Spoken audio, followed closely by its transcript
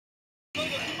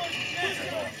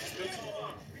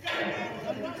Hey,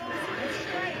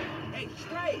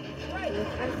 straight! Hey,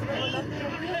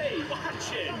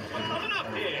 watch it! We're coming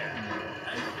up here!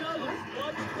 Hey, fellas,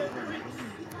 watch the bricks!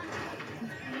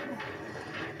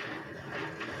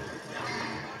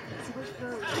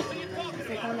 What are you talking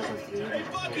about? Hey,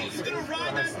 Bucky, you gonna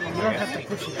ride that thing? You don't have to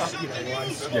push it up, you know,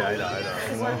 once. Yeah, I know.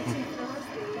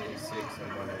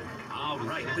 All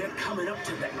right, we're coming up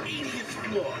to the 80th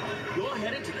floor. You're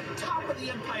headed to the top of the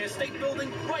Empire State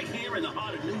Building right here in the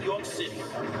heart of New York City.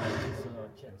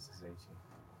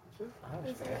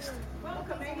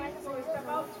 Welcome, ladies. So step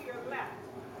out to your left.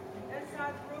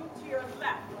 Inside the room to your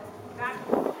left. Back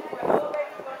to the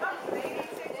elevator going up.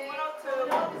 86,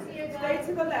 102. Stay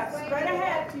to the left. Straight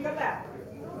ahead to your left.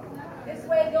 This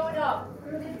way going up.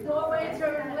 Through this doorway,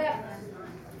 turn left.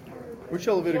 Which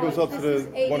elevator goes up to the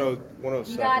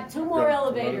 107? You got two more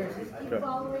elevators. Just keep Okay.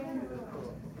 following.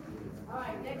 All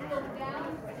right, next one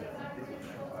down.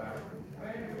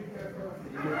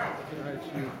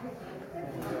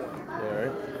 Yeah,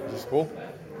 right. Is this cool?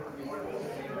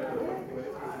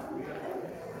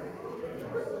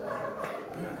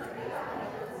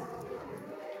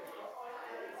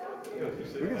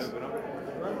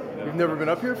 You've never been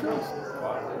up here, Felix?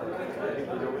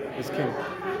 It's King.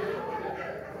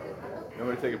 You want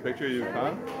me to take a picture of you,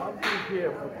 Con? I've been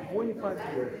here for 25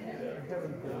 years. I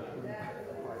haven't been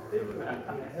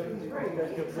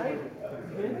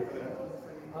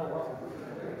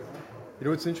You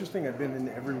know what's interesting? I've been in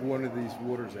every one of these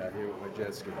waters out here with my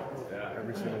jet ski. Yeah.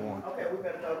 Every single one.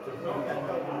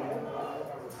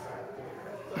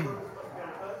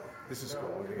 This is cool.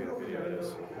 I'm gonna get a video of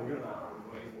this.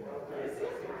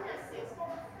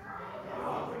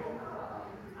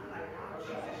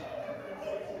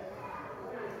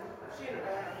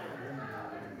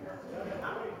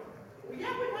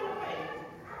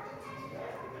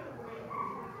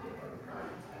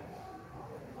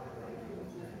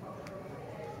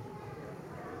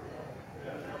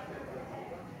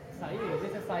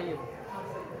 This is Saeed.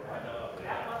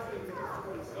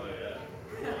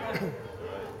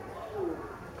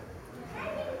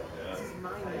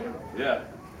 Yeah.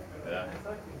 Yeah.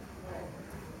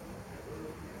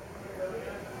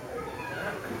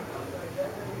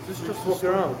 Is this just walk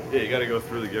around? Yeah, you got to go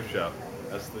through the gift shop.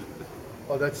 That's the.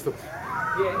 Oh, that's the.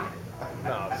 Yeah.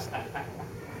 No.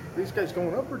 These guys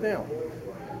going up or down?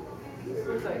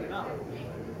 Looks like no.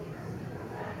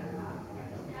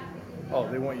 Oh,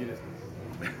 they want you to.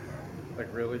 Like,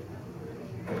 really?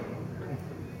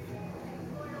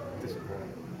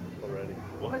 Disappointing already.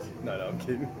 What? No, I'm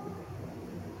kidding.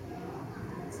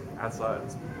 Outside,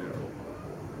 it's beautiful.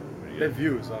 When you That get,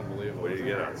 view is unbelievable. when you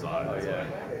get outside, Oh, it's yeah.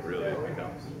 like, really it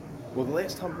becomes. Well, the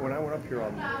last time when I went up here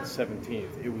on the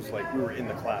 17th, it was like we were in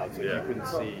the clouds, like Yeah. you couldn't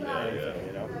see Yeah, anything, yeah.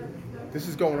 you know? This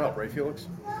is going up, right, Felix?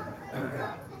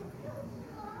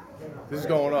 This is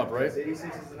going up, right?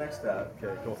 86 is the next step.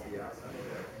 Okay, cool.